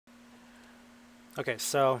Okay,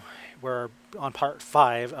 so we're on part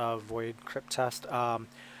 5 of Void Crypt test.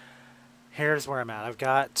 Here's where I'm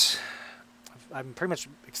at. I'm pretty much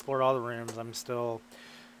explored all the rooms. I'm still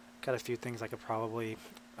got a few things I could probably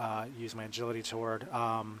use my agility toward,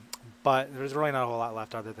 but there's really not a whole lot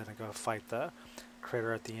left other than to go fight the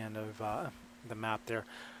critter at the end of the map there.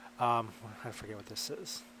 I forget what this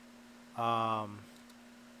is. Um,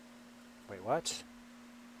 Wait, what?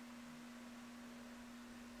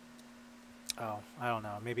 Oh, I don't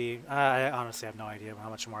know. Maybe I honestly have no idea how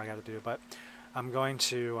much more I got to do, but I'm going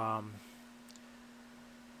to. I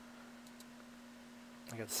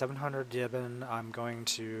got 700 Gibbon. I'm going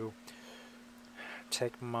to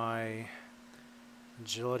take my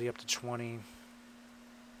agility up to 20,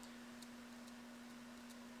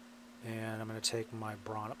 and I'm going to take my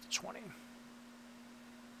brawn up to 20.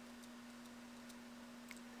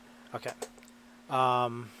 Okay. So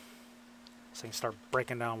I can start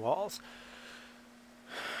breaking down walls.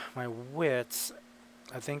 My wits,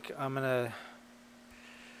 I think I'm gonna.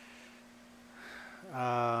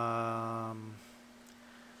 All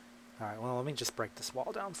right. Well, let me just break this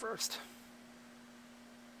wall down first.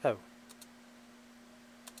 Oh.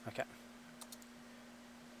 Okay.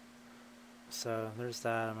 So there's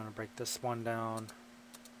that. I'm gonna break this one down.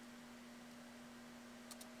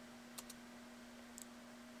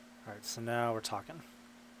 All right. So now we're talking.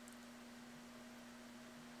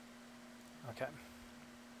 Okay. I'm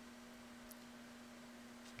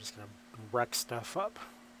just gonna wreck stuff up.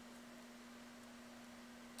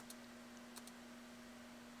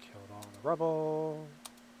 Killed all the rubble.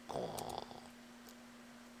 Gonna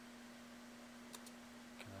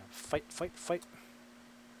fight, fight, fight.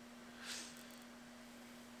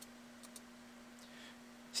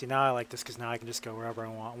 See, now I like this because now I can just go wherever I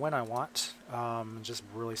want, when I want, and just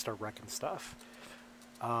really start wrecking stuff.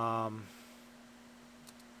 I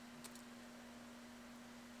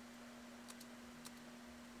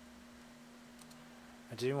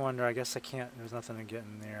do wonder, I guess I can't, there's nothing to get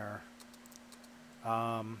in there.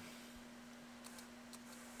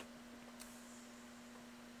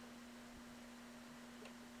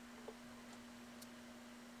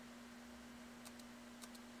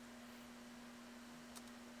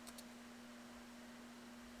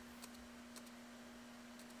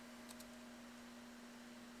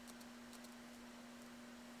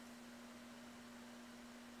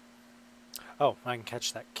 Oh, I can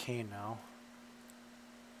catch that cane now.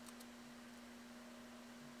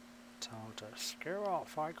 Tell it to scare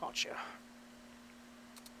off, I got you.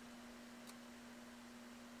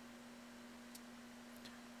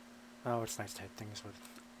 Oh, it's nice to hit things with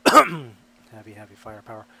heavy, heavy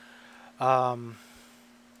firepower. Oh,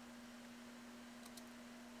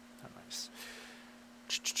 nice.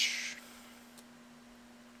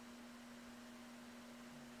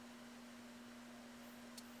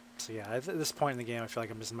 So yeah, at this point in the game, I feel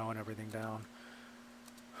like I'm just mowing everything down,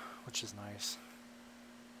 which is nice.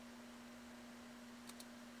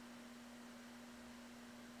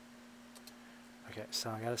 Okay, so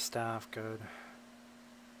I got a staff, good.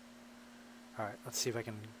 Alright, let's see if I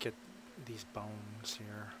can get these bones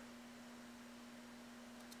here.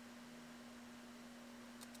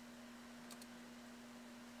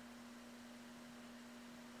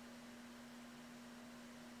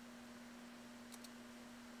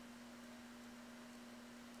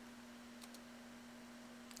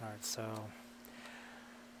 Alright, so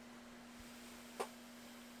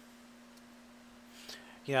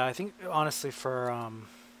yeah, I think honestly for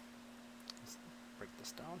let's break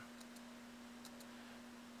this down.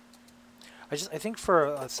 I think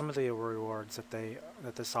for some of the rewards that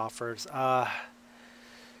this offers, you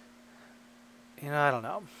know, I don't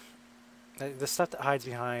know. The stuff that hides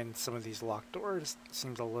behind some of these locked doors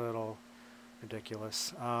seems a little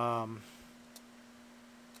ridiculous.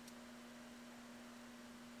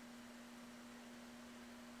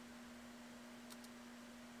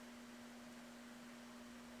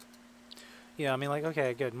 Yeah, I mean, like,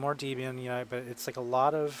 okay, good, more Debian, yeah, but it's like a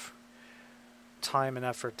lot of time and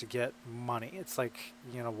effort to get money. It's like,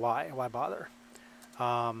 you know, why bother?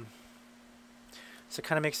 So it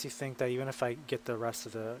kind of makes you think that even if I get the rest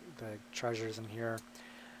of the treasures in here,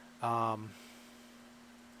 you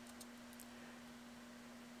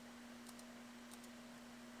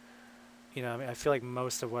know, I mean, I feel like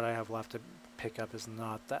most of what I have left to pick up is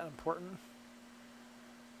not that important.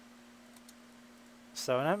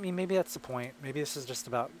 So, and I mean, maybe that's the point. Maybe this is just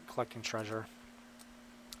about collecting treasure.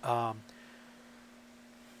 I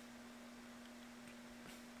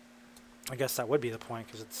guess that would be the point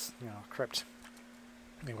because it's, you know, crypt.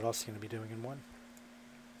 I mean, what else are you going to be doing in one?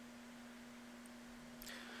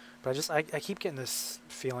 But I keep getting this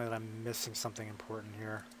feeling that I'm missing something important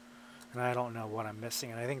here. And I don't know what I'm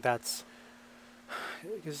missing. And I think that's...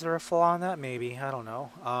 Is there a flaw in that? Maybe. I don't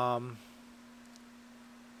know.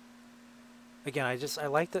 Again, I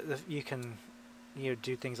like that you can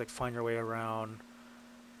do things like find your way around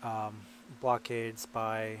blockades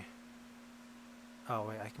by... Oh,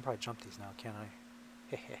 wait. I can probably jump these now, can't I?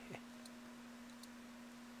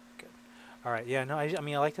 Good. Alright, yeah, no, I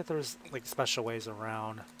mean, I like that there's like special ways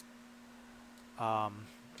around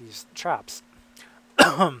these traps.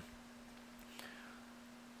 But,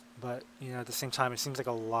 at the same time, it seems like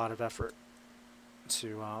a lot of effort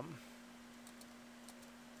to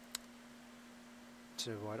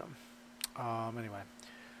avoid them. Anyway.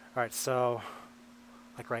 Alright, so,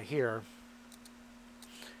 like right here,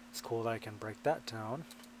 it's cool that I can break that down.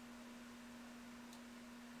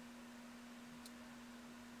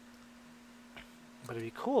 But it'd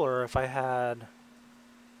be cooler if I had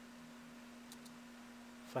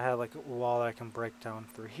like a wall that I can break down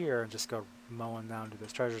through here and just go mowing down to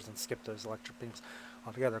those treasures and skip those electric beams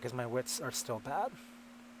altogether, because my wits are still bad.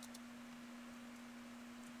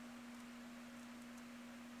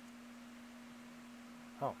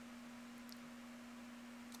 Oh.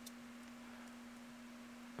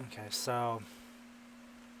 Okay, so how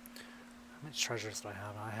many treasures do I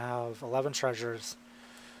have? I have 11 treasures.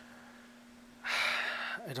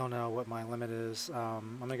 I don't know what my limit is.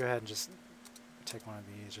 I'm going to go ahead and just take one of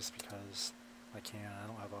these just because I can. I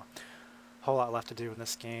don't have a whole lot left to do in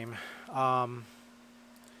this game. Other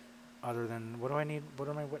than, what do I need? What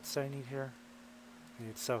are my wits I need here?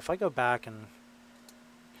 So if I go back and...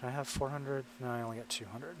 Can I have 400? No, I only got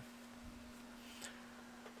 200.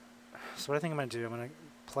 So what I think I'm going to do, I'm going to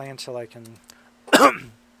play until I can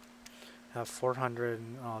have 400,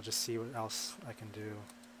 and I'll just see what else I can do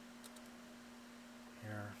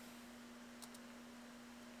here.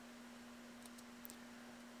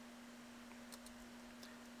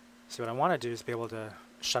 So what I want to do is be able to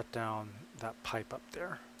shut down that pipe up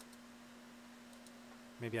there.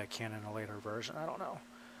 Maybe I can in a later version, I don't know.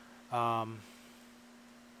 I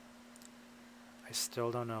still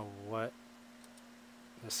don't know what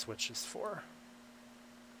this switch is for.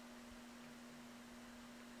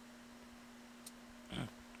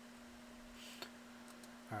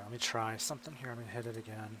 Alright, let me try something here. I'm going to hit it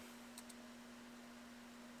again.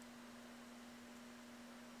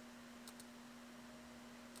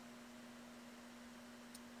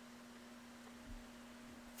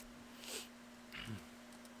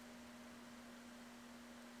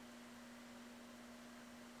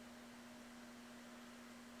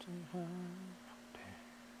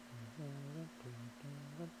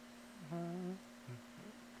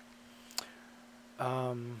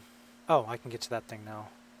 Oh, I can get to that thing now.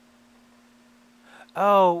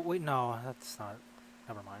 Oh, wait, no, that's not...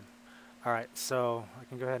 Never mind. Alright, so I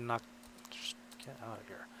can go ahead and knock... Just get out of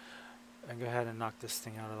here. I can go ahead and knock this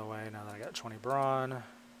thing out of the way now that I got 20 brawn.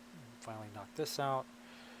 Finally knock this out.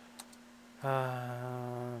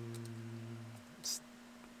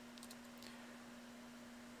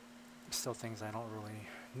 Still things I don't really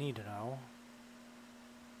need to know.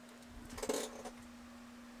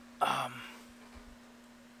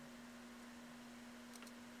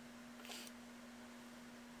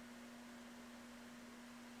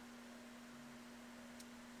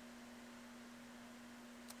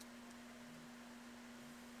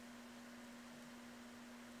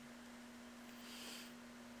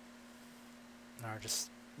 Or just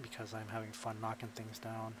because I'm having fun knocking things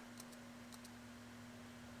down.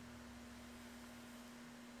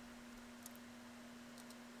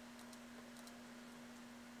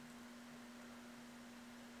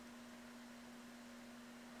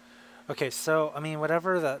 Okay, so, I mean,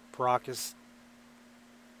 whatever that rock is,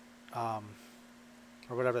 or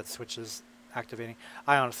whatever that switch is activating,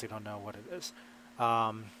 I honestly don't know what it is.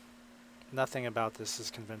 Nothing about this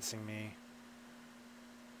is convincing me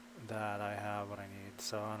that I have what I need,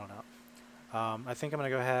 so I don't know. I think I'm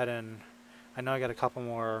going to go ahead and... I know I got a couple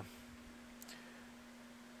more...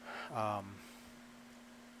 what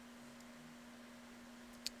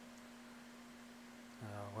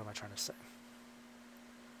am I trying to say?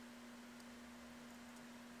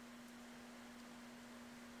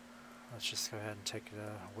 Let's just go ahead and take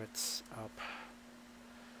the wits up.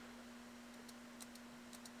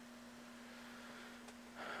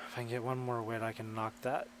 If I can get one more wit, I can knock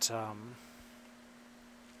that, I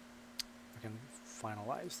can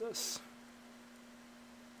finalize this.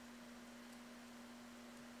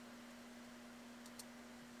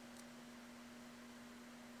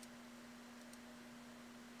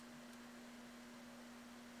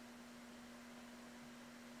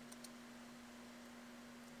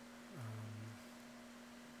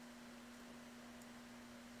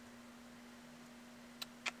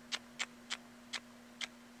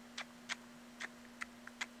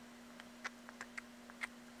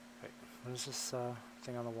 What does this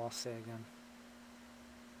thing on the wall say again?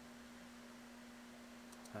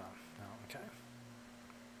 Oh, no, okay.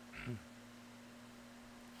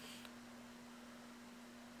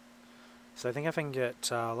 So I think if I can get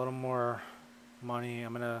a little more money,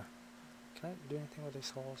 I'm gonna... Can I do anything with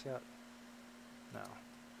these holes yet? No.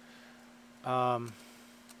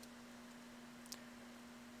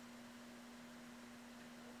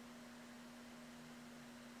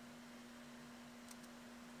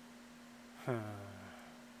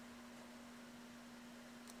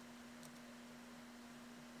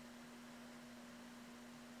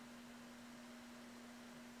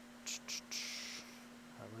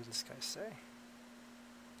 What does this guy say?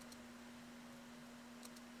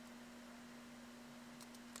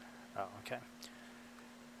 Oh, okay.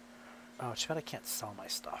 Oh, too bad I can't sell my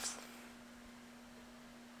stuff.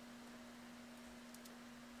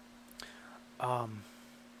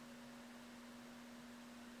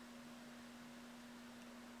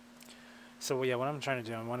 So yeah, what I'm trying to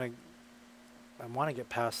do, I want to get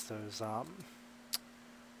past those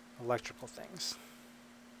electrical things.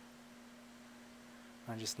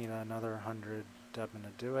 I just need another 100 Debman to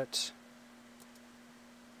do it.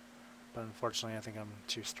 But unfortunately, I think I'm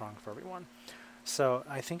too strong for everyone. So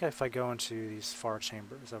I think if I go into these far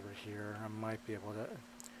chambers over here, I might be able to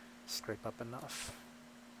scrape up enough.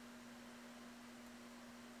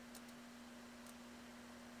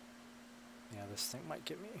 Yeah, this thing might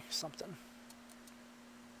give me something.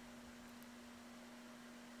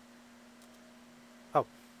 Oh,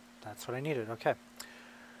 that's what I needed. Okay.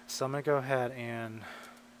 So I'm going to go ahead and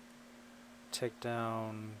take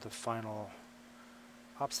down the final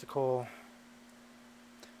obstacle,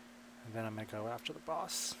 and then I'm going to go after the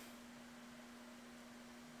boss.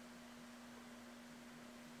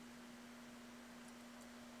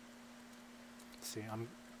 See, I'm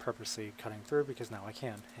purposely cutting through because now I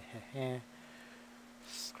can.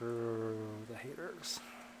 Screw the haters.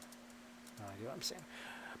 No idea what I'm saying.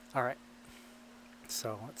 Alright,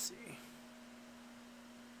 so let's see.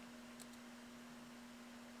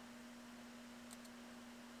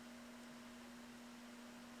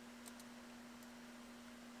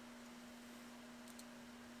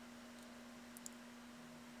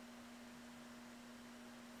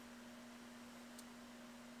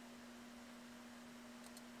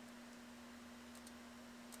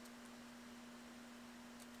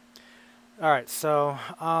 Alright, so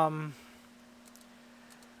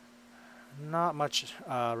not much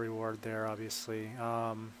reward there, obviously.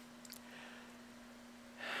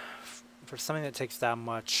 For something that takes that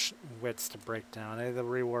much wits to break down, the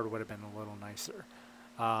reward would have been a little nicer.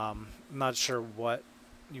 I'm not sure what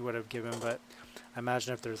you would have given, but I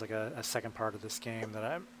imagine if there's like a second part of this game that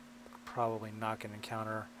I'm probably not going to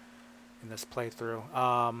encounter in this playthrough.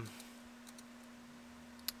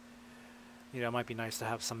 You know, it might be nice to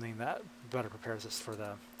have something that better prepares us for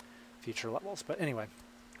the future levels. But anyway,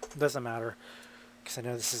 it doesn't matter, because I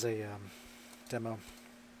know this is a demo.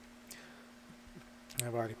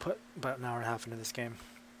 I've already put about an hour and a half into this game.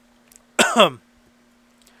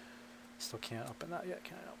 Still can't open that yet,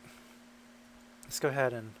 can I? No. Let's go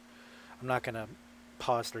ahead and... I'm not going to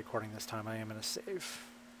pause the recording this time. I am going to save.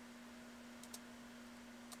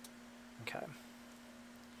 Okay.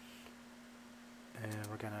 And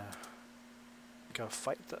we're going to go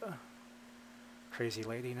fight the crazy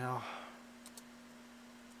lady now.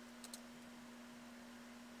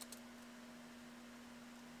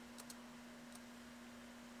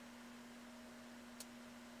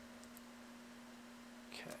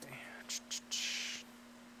 Okay.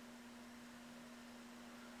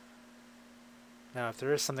 Now, if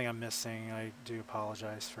there is something I'm missing, I do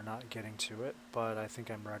apologize for not getting to it, but I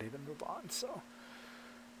think I'm ready to move on, so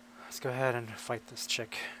let's go ahead and fight this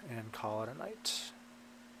chick and call it a night.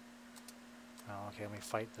 Oh, okay, let me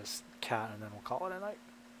fight this cat and then we'll call it a night.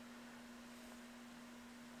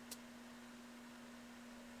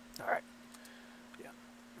 Alright. Yeah.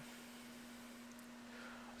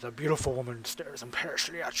 The beautiful woman stares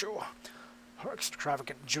imperishly at you. Her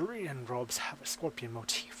extravagant jewelry and robes have a scorpion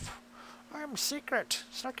motif. I am secret,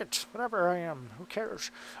 whatever I am, who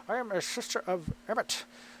cares? I am a sister of Emmett.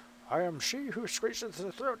 I am she who screeches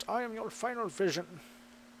the throat. I am your final vision.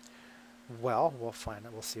 Well, we'll find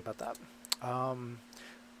it. We'll see about that.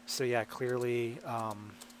 So yeah, clearly, a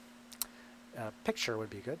picture would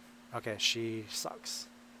be good. Okay, she sucks.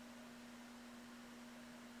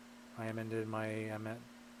 I am ended my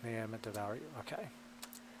Emmett devour you. Okay.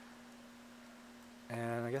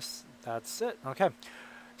 And I guess that's it. Okay.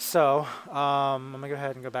 So, I'm going to go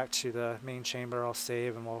ahead and go back to the main chamber. I'll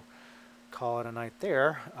save and we'll call it a night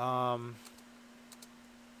there.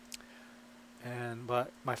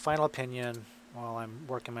 But my final opinion, while I'm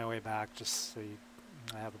working my way back, just so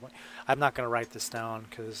I have a point, I'm not going to write this down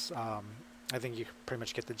because I think you pretty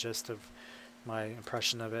much get the gist of my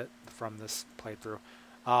impression of it from this playthrough,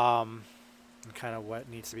 and kind of what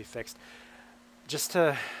needs to be fixed. Just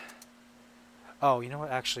to, oh, you know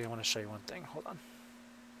what? Actually, I want to show you one thing. Hold on.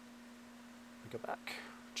 Let me go back.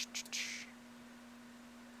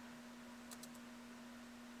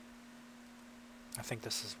 I think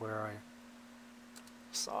this is where I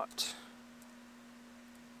saw it.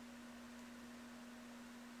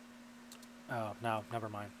 Oh, no, never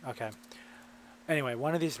mind. Okay. Anyway,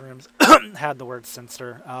 one of these rooms had the word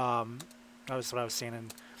sensor. That was what I was seeing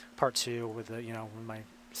in part 2 with the, when my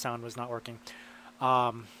sound was not working.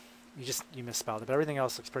 You misspelled it, but everything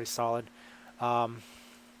else looks pretty solid. But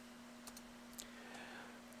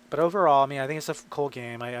overall, I mean, I think it's a cool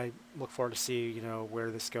game. I look forward to see,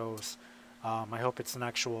 where this goes. I hope it's an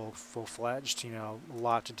actual full-fledged, a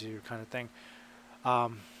lot to do kind of thing.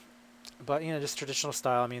 But, just traditional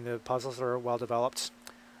style. I mean, the puzzles are well developed.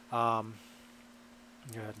 Go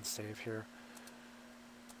ahead and save here.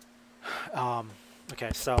 Okay,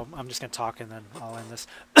 so I'm just going to talk and then I'll end this.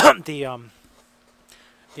 I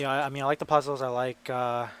mean, I like the puzzles. I like,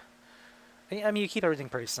 I mean, you keep everything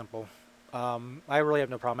pretty simple. I really have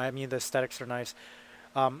no problem. I mean, the aesthetics are nice.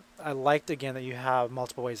 I liked, again, that you have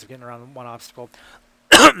multiple ways of getting around one obstacle.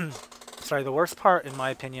 Sorry, the worst part, in my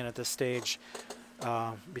opinion, at this stage,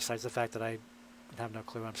 besides the fact that I have no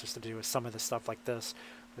clue what I'm supposed to do with some of the stuff like this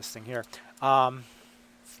thing here,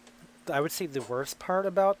 I would say the worst part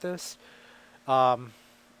about this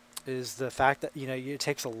is the fact that, it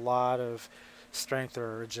takes a lot of strength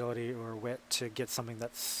or agility or wit to get something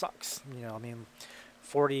that sucks. I mean,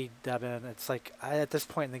 40 Devin, it's like, at this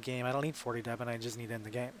point in the game, I don't need 40 Devin, I just need to end the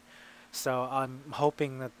game. So I'm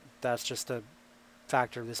hoping that that's just a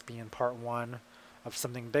factor of this being part 1 of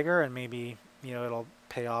something bigger, and maybe, it'll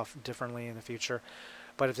pay off differently in the future.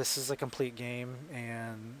 But if this is a complete game,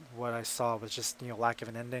 and what I saw was just, lack of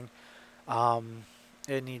an ending,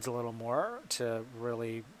 it needs a little more to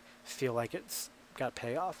really feel like it's got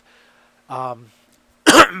payoff. I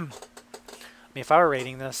mean, if I were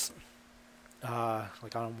rating this,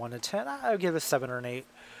 like on 1 to 10, I would give it a 7 or an 8,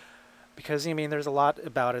 because I mean, there's a lot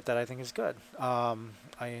about it that I think is good. I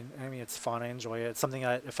mean, it's fun. I enjoy it. It's something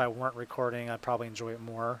if I weren't recording, I'd probably enjoy it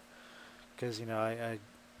more, because I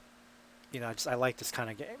like this kind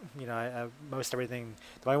of game. Most everything.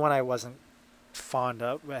 The only one I wasn't fond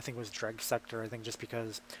of, I think, was Dreg Sector. I think just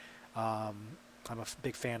because I'm a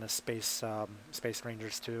big fan of Space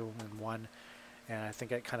Rangers 2 and 1. And I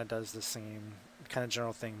think it kind of does the same kind of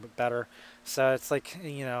general thing, but better. So it's like,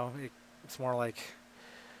 it's more like,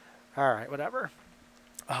 all right, whatever.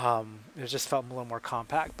 It just felt a little more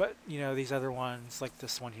compact. But, these other ones, like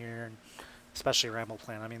this one here, and especially Ramble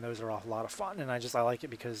Plan, I mean, those are a lot of fun. And I like it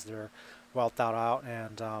because they're well thought out.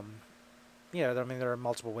 And, I mean, there are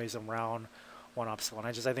multiple ways around one obstacle. And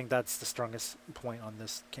I think that's the strongest point on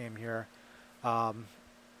this game here.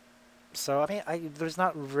 So, I mean, there's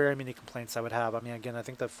not very many complaints I would have. I mean, again, I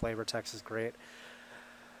think the flavor text is great.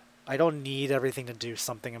 I don't need everything to do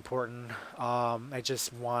something important. I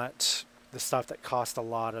just want the stuff that cost a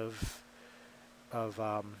lot of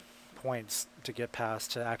points to get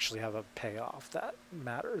past to actually have a payoff that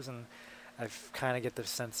matters. And I kind of get the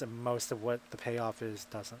sense that most of what the payoff is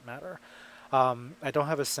doesn't matter. I don't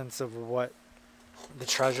have a sense of what the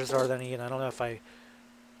treasures are that I need. I don't know if I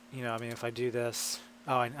mean, if I do this...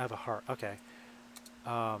 Oh, I have a heart. Okay.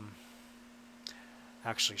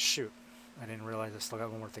 Actually, shoot. I didn't realize I still got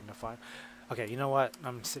one more thing to find. Okay, you know what?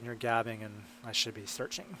 I'm sitting here gabbing, and I should be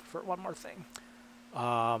searching for one more thing.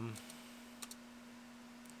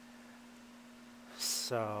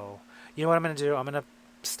 So, you know what I'm going to do? I'm going to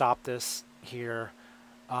stop this here.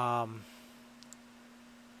 I've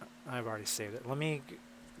already saved it. Let me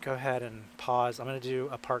go ahead and pause. I'm going to do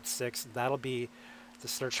a part 6. That'll be the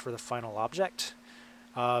search for the final object.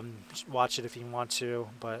 Watch it if you want to,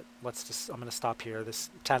 but I'm going to stop here. This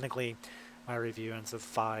technically my review ends with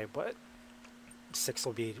 5, but 6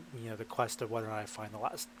 will be the quest of whether I find the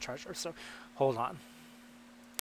last treasure. So hold on.